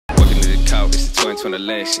learned from the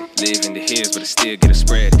lesson. Live in the hills, but I still get a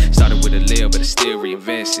spread. Started with a little, but I still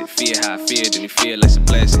reinvest it. Fear how I feel, then you feel like it's a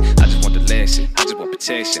blessing. I just want the lesson, I just want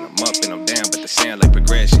protection. I'm up and I'm down, but they sound like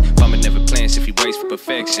progression. Farmer never plans if he waits for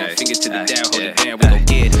perfection. Finger to the down, hold it down, we gon'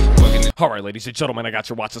 get it. All right, ladies and gentlemen, I got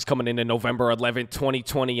your watch list coming in November 11th,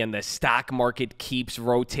 2020, and the stock market keeps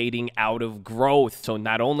rotating out of growth. So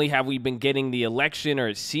not only have we been getting the election, or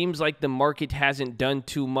it seems like the market hasn't done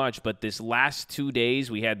too much, but this last 2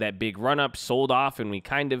 days, we had that big run-up, sold off, and we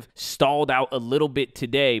kind of stalled out a little bit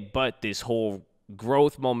today, but this whole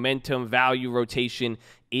growth, momentum, value rotation,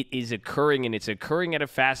 it is occurring, and it's occurring at a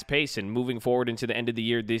fast pace, and moving forward into the end of the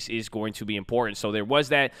year, this is going to be important. So there was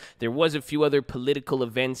that. There was a few other political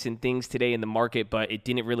events and things today in the market, but it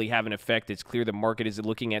didn't really have an effect. It's clear the market is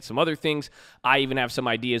looking at some other things. I even have some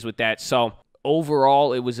ideas with that. So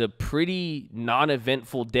overall, it was a pretty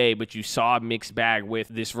non-eventful day, but you saw a mixed bag with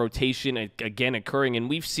this rotation again occurring, and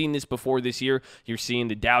we've seen this before this year. You're seeing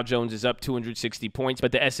the Dow Jones is up 260 points,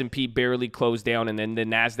 but the S&P barely closed down, and then the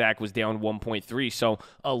NASDAQ was down 1.3. So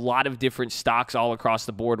a lot of different stocks all across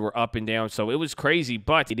the board were up and down, so it was crazy,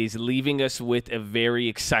 but it is leaving us with a very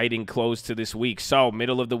exciting close to this week. So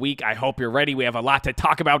middle of the week, I hope you're ready. We have a lot to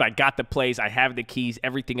talk about. I got the plays. I have the keys.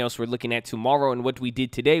 Everything else we're looking at tomorrow and what we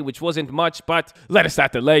did today, which wasn't much, but let us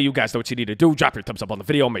not delay. You guys know what you need to do. Drop your thumbs up on the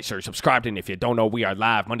video. Make sure you're subscribed. And if you don't know, we are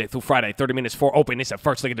live Monday through Friday, 30 minutes for open. It's the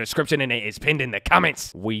first link in the description, and it is pinned in the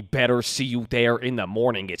comments. We better see you there in the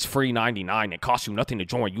morning. It's free 99. It costs you nothing to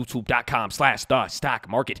join.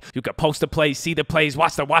 YouTube.com/the-stock-market. You can post the plays, see the plays,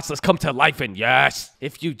 watch the watch list come to life. And yes,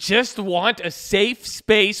 if you just want a safe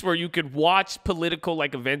space where you could watch political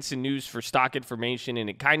like events and news for stock information, and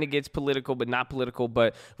it kind of gets political but not political,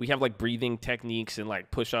 but we have like breathing techniques and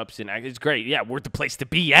like push-ups, and it's great. Yeah, we're the place to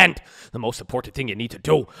be, and the most important thing you need to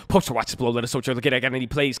do, post your watches below. Let us know what you're looking at. Got any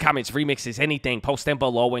plays, comments, remixes, anything, post them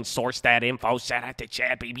below and source that info. Shout out to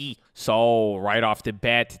Chad, baby. So right off the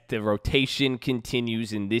bat, the rotation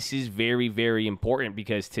continues, and this is very, very important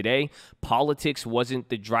because today politics wasn't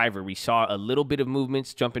the driver. We saw a little bit of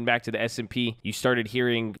movements jumping back to the S&P. You started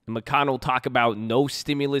hearing McConnell talk about no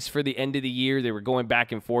stimulus for the end of the year. They were going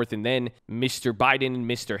back and forth, and then Mr. Biden and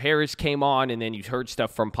Mr. Harris came on, and then you heard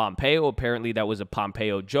stuff from Pompeo. Apparently that was a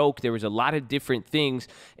Pompeo joke. There was a lot of different things,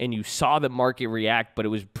 and you saw the market react, but it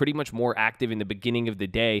was pretty much more active in the beginning of the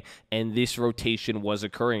day, and this rotation was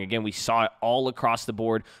occurring. Again, we saw it all across the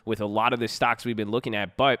board with a lot of the stocks we've been looking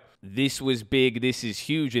at, but this was big. This is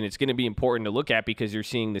huge, and it's going to be important to look at because you're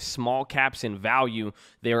seeing the small caps in value.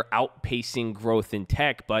 They're outpacing growth in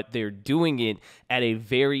tech, but they're doing it at a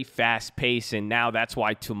very fast pace, and now that's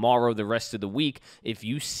why tomorrow, the rest of the week, if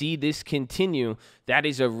you see this continue, that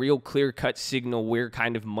is a real clear-cut signal where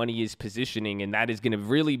kind of money is positioning, and that is going to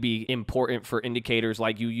really be important for indicators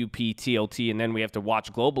like UUP, TLT, and then we have to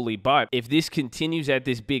watch globally. But if this continues at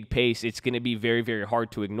this big pace, it's going to be very, very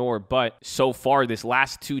hard to ignore. But so far, this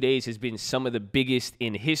last 2 days has been some of the biggest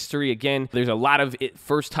in history. Again, there's a lot of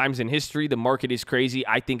first times in history. The market is crazy.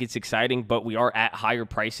 I think it's exciting, but we are at higher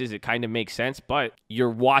prices. It kind of makes sense, but you're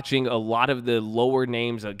watching a lot of the lower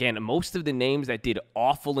names. Again, most of the names that did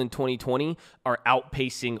awful in 2020 are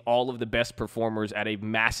outpacing all of the best performers at a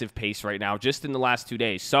massive pace right now, just in the last 2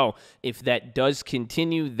 days. So if that does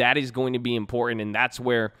continue, that is going to be important, and that's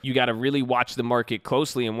where you got to really watch the market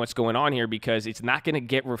closely and what's going on here, because it's not going to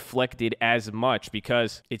get reflected as much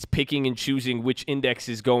because it's picking and choosing which index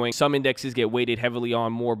is going. Some indexes get weighted heavily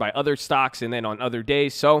on more by other stocks and then on other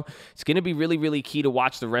days. So it's going to be really, really key to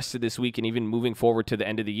watch the rest of this week and even moving forward to the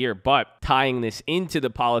end of the year. But tying this into the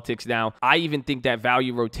politics now, I even think that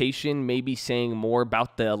value rotation may be saying more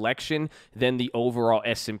about the election than the overall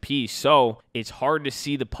S&P. So it's hard to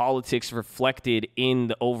see the politics reflected in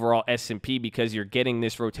the overall S&P because you're getting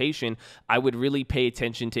this rotation. I would really pay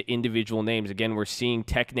attention to individual names. Again, we're seeing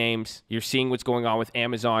tech names. You're seeing what's going on with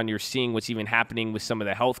Amazon. You're seeing what's even happening with some of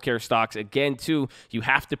the healthcare stocks. Again, too, you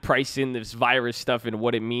have to price in this virus stuff and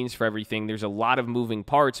what it means for everything. There's a lot of moving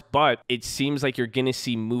parts, but it seems like you're going to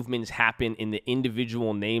see movements happen in the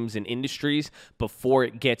individual names and industries before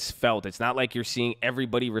it gets felt. It's not like you're seeing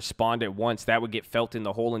everybody respond at once. That would get felt in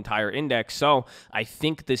the whole entire index. So I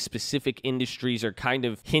think the specific industries are kind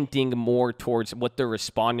of hinting more towards what they're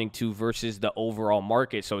responding to versus the overall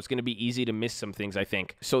market. So it's going to be easy to miss some things, I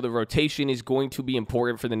think. So the rotation is going to be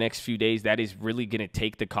important for the next few days. That is really going to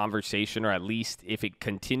take the conversation, or at least if it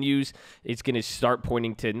continues, it's going to start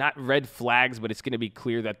pointing to not red flags, but it's going to be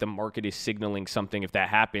clear that the market is signaling something if that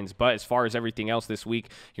happens. But as far as everything else this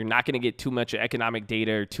week, you're not going to get too much economic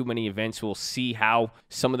data or too many events. We'll see how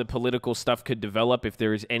some of the political stuff could develop. If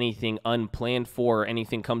there is anything unplanned for or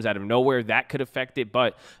anything comes out of nowhere, that could affect it.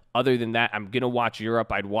 But Other than that, I'm going to watch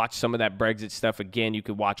Europe. I'd watch some of that Brexit stuff. Again, you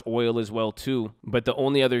could watch oil as well too. But the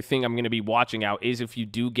only other thing I'm going to be watching out is if you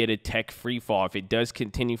do get a tech free fall. If it does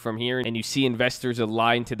continue from here and you see investors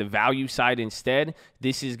align to the value side instead,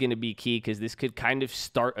 this is going to be key because this could kind of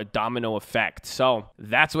start a domino effect. So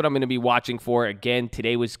that's what I'm going to be watching for. Again,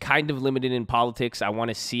 today was kind of limited in politics. I want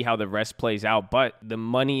to see how the rest plays out, but the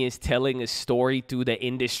money is telling a story through the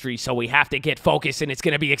industry, so we have to get focused and it's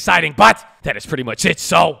going to be exciting. But that is pretty much it.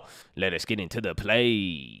 So let us get into the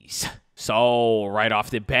plays. So right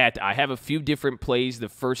off the bat, I have a few different plays. The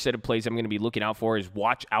first set of plays I'm going to be looking out for is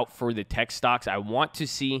watch out for the tech stocks. I want to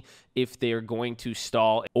see if they're going to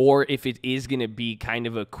stall or if it is going to be kind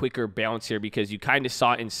of a quicker bounce here, because you kind of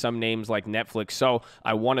saw it in some names like Netflix. So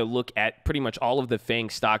I want to look at pretty much all of the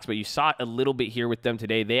FANG stocks, but you saw it a little bit here with them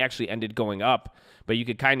today. They actually ended going up, but you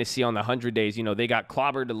could kind of see on the 100 days, you know, they got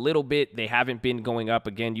clobbered a little bit. They haven't been going up.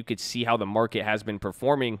 Again, you could see how the market has been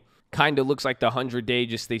performing. Kind of looks like the 100-day,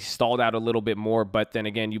 just they stalled out a little bit more. But then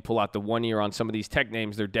again, you pull out the 1 year on some of these tech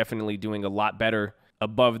names, they're definitely doing a lot better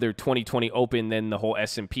above their 2020 open than the whole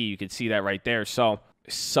S&P. You could see that right there. So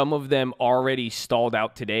some of them already stalled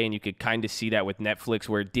out today, and you could kind of see that with Netflix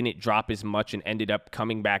where it didn't drop as much and ended up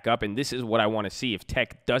coming back up. And this is what I want to see. If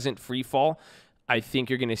tech doesn't free fall, I think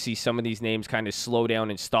you're going to see some of these names kind of slow down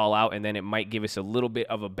and stall out, and then it might give us a little bit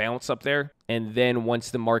of a bounce up there. And then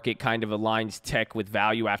once the market kind of aligns tech with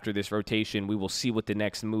value after this rotation, we will see what the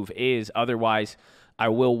next move is. Otherwise, I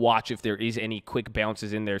will watch if there is any quick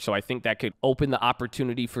bounces in there. So I think that could open the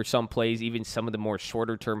opportunity for some plays, even some of the more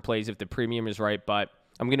shorter term plays if the premium is right. But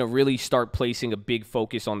I'm going to really start placing a big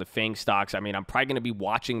focus on the FANG stocks. I mean, I'm probably going to be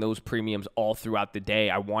watching those premiums all throughout the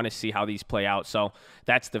day. I want to see how these play out. So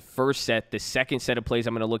that's the first set. The second set of plays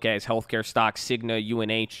I'm going to look at is healthcare stocks, Cigna,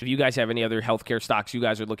 UNH. If you guys have any other healthcare stocks you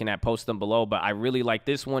guys are looking at, post them below. But I really like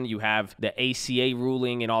this one. You have the ACA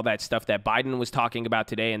ruling and all that stuff that Biden was talking about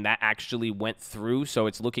today, and that actually went through. So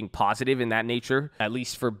it's looking positive in that nature, at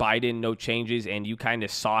least for Biden, no changes. And you kind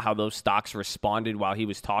of saw how those stocks responded while he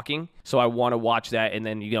was talking. So I want to watch that. And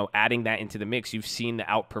then, you know, adding that into the mix, you've seen the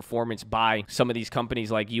outperformance by some of these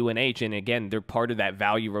companies like UNH. And again, they're part of that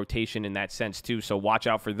value rotation in that sense too. So watch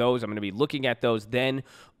out for those. I'm going to be looking at those. Then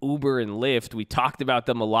Uber and Lyft, we talked about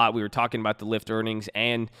them a lot. We were talking about the Lyft earnings,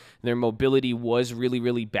 and their mobility was really,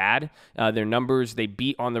 really bad. Their numbers, they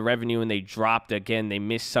beat on the revenue and they dropped. Again, they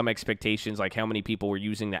missed some expectations, like how many people were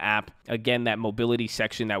using the app. Again, that mobility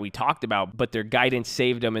section that we talked about, but their guidance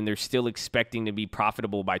saved them, and they're still expecting to be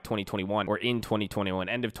profitable by 2021 or in 2021,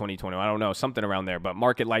 end of 2021. I don't know, something around there, but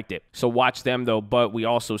market liked it. So watch them though. But we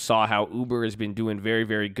also saw how Uber has been doing very,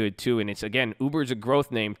 very good too. And it's, again, Uber's a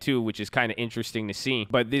growth name too, which is kind of interesting to see.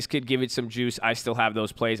 But this could give it some juice. I still have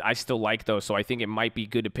those plays. I still like those. So I think it might be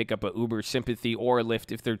good to pick up a Uber Sympathy or a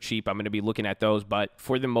Lyft if they're cheap. I'm going to be looking at those. But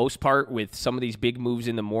for the most part, with some of these big moves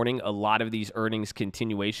in the morning, a lot of these earnings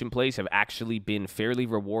continuation plays have actually been fairly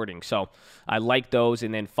rewarding. So I like those.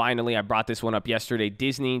 And then finally, I brought this one up yesterday.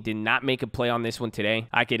 Disney did not make a play on this one today.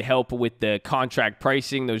 I could help with the contract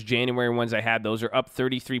pricing. Those January ones I had, those are up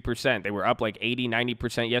 33%. They were up like 80,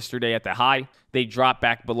 90% yesterday at the high. They dropped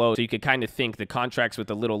back below. So you could kind of think the contracts with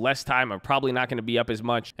a little less time are probably not going to be up as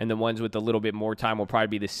much, and the ones with a little bit more time will probably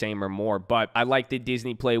be the same or more. But I like the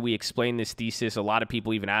Disney play. We explained this thesis. A lot of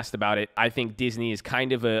people even asked about it. I think Disney is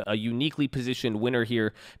kind of a uniquely positioned winner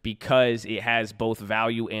here because it has both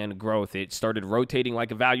value and growth. It started rotating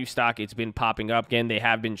like a value stock. It's been popping up. Again, they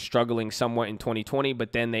have been struggling somewhat in 2020,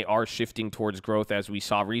 but then they are shifting towards growth as we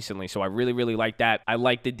saw recently. So I really, really like that. I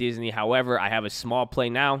like the Disney. However, I have a small play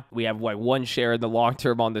now. We have like one share in the long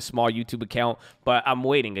term on the small YouTube account, but I'm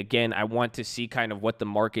waiting. Again, I want to see kind of what the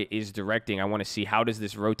market is directing. I want to see how does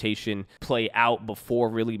this rotation play out before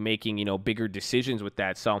really making, you know, bigger decisions with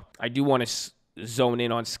that. So I do want to zone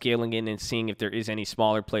in on scaling in and seeing if there is any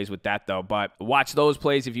smaller plays with that though. But watch those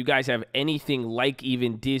plays. If you guys have anything like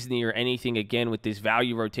even Disney or anything, again, with this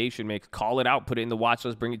value rotation mix, call it out, put it in the watch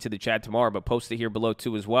list, bring it to the chat tomorrow, but post it here below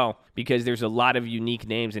too as well, because there's a lot of unique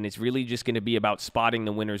names and it's really just going to be about spotting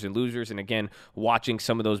the winners and losers. And again, watching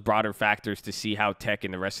some of those broader factors to see how tech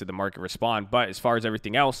and the rest of the market respond. But as far as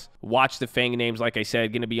everything else, watch the FANG names. Like I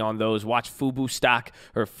said, going to be on those. Watch Fubo stock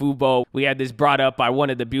or Fubo. We had this brought up by one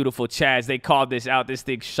of the beautiful Chads. They called this out. This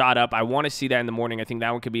thing shot up. I want to see that in the morning. I think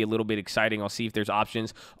that one could be a little bit exciting. I'll see if there's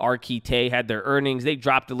options. Arquite had their earnings. They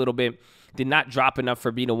dropped a little bit. Did not drop enough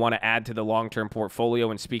for me to want to add to the long-term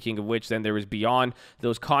portfolio. And speaking of which, then there was Beyond.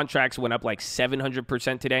 Those contracts went up like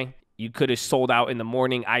 700% today. You could have sold out in the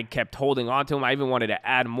morning. I kept holding on to them. I even wanted to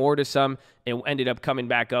add more to some. It ended up coming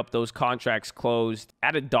back up. Those contracts closed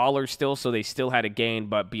at $1 still, so they still had a gain,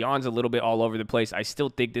 but Beyond's a little bit all over the place. I still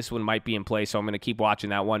think this one might be in play, so I'm going to keep watching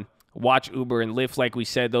that one. Watch Uber and Lyft, like we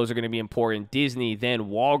said, those are going to be important. Disney, then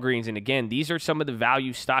Walgreens, and again, these are some of the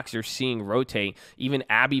value stocks you're seeing rotate. Even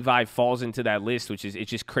AbbVie falls into that list, which is, it's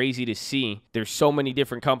just crazy to see. There's so many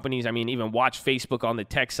different companies. I mean, even watch Facebook on the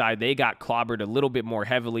tech side. They got clobbered a little bit more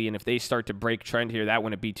heavily, and if they start to break trend here, that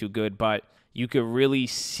wouldn't be too good, but you could really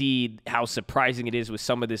see how surprising it is with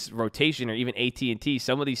some of this rotation, or even AT&T.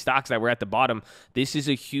 Some of these stocks that were at the bottom, this is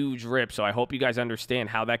a huge rip. So I hope you guys understand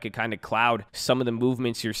how that could kind of cloud some of the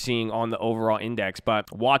movements you're seeing on the overall index.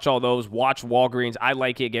 But watch all those. Watch Walgreens. I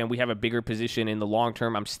like it. Again, we have a bigger position in the long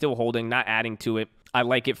term. I'm still holding, not adding to it. I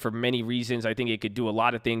like it for many reasons. I think it could do a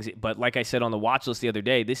lot of things. But like I said on the watch list the other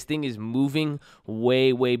day, this thing is moving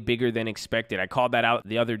way, way bigger than expected. I called that out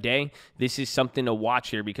the other day. This is something to watch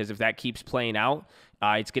here, because if that keeps playing out,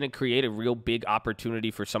 it's going to create a real big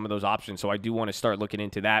opportunity for some of those options. So I do want to start looking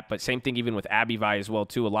into that. But same thing even with AbbVie as well,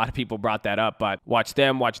 too. A lot of people brought that up. But watch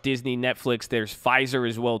them, watch Disney, Netflix. There's Pfizer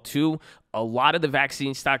as well, too. A lot of the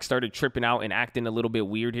vaccine stocks started tripping out and acting a little bit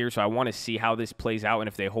weird here, so I want to see how this plays out and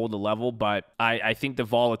if they hold the level, but I think the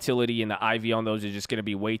volatility and the IV on those is just going to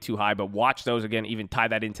be way too high, but watch those again, even tie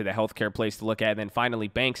that into the healthcare place to look at. And then finally,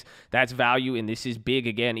 banks, that's value, and this is big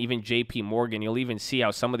again. Even JP Morgan, you'll even see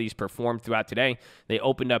how some of these performed throughout today. They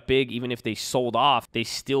opened up big. Even if they sold off, they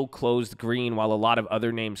still closed green while a lot of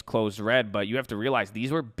other names closed red, but you have to realize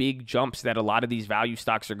these were big jumps that a lot of these value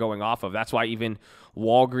stocks are going off of. That's why even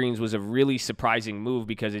Walgreens was a really surprising move,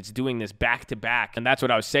 because it's doing this back-to-back. And that's what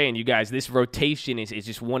I was saying, you guys. This rotation is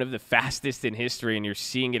just one of the fastest in history, and you're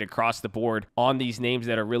seeing it across the board on these names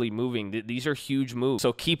that are really moving. These are huge moves.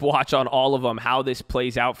 So keep watch on all of them. How this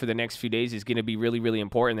plays out for the next few days is going to be really, really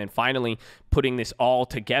important. And then finally, putting this all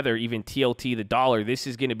together, even TLT, the dollar, this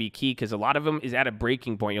is going to be key, because a lot of them is at a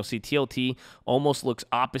breaking point. You'll see TLT almost looks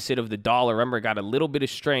opposite of the dollar. Remember, it got a little bit of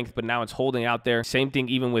strength, but now it's holding out there. Same thing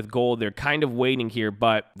even with gold. They're kind of waiting here,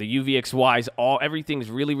 but the UVXYs,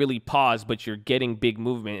 everything's really, really paused, but you're getting big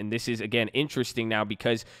movement. And this is, again, interesting now,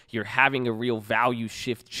 because you're having a real value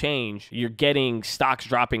shift change. You're getting stocks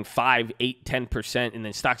dropping 5, 8, 10%, and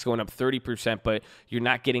then stocks going up 30%, but you're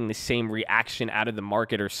not getting the same reaction out of the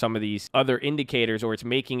market or some of these other indicators, or it's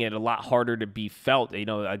making it a lot harder to be felt. You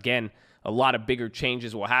know, again, a lot of bigger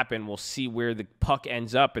changes will happen. We'll see where the puck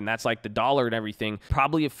ends up, and that's like the dollar and everything.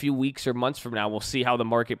 Probably a few weeks or months from now, we'll see how the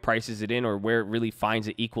market prices it in, or where it really finds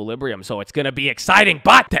an equilibrium. So it's going to be exciting,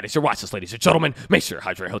 but that is your watch list, ladies and gentlemen. Make sure you're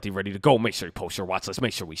hydrated, healthy, ready to go. Make sure you post your watch list.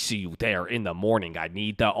 Make sure we see you there in the morning. I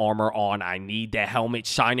need the armor on. I need the helmet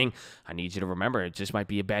shining. I need you to remember, it just might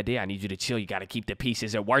be a bad day. I need you to chill. You got to keep the peace.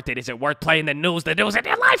 Is it worth it? Is it worth playing the news in your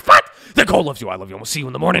life? But the goal loves you. I love you. And we'll see you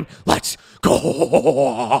in the morning. Let's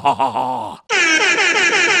go.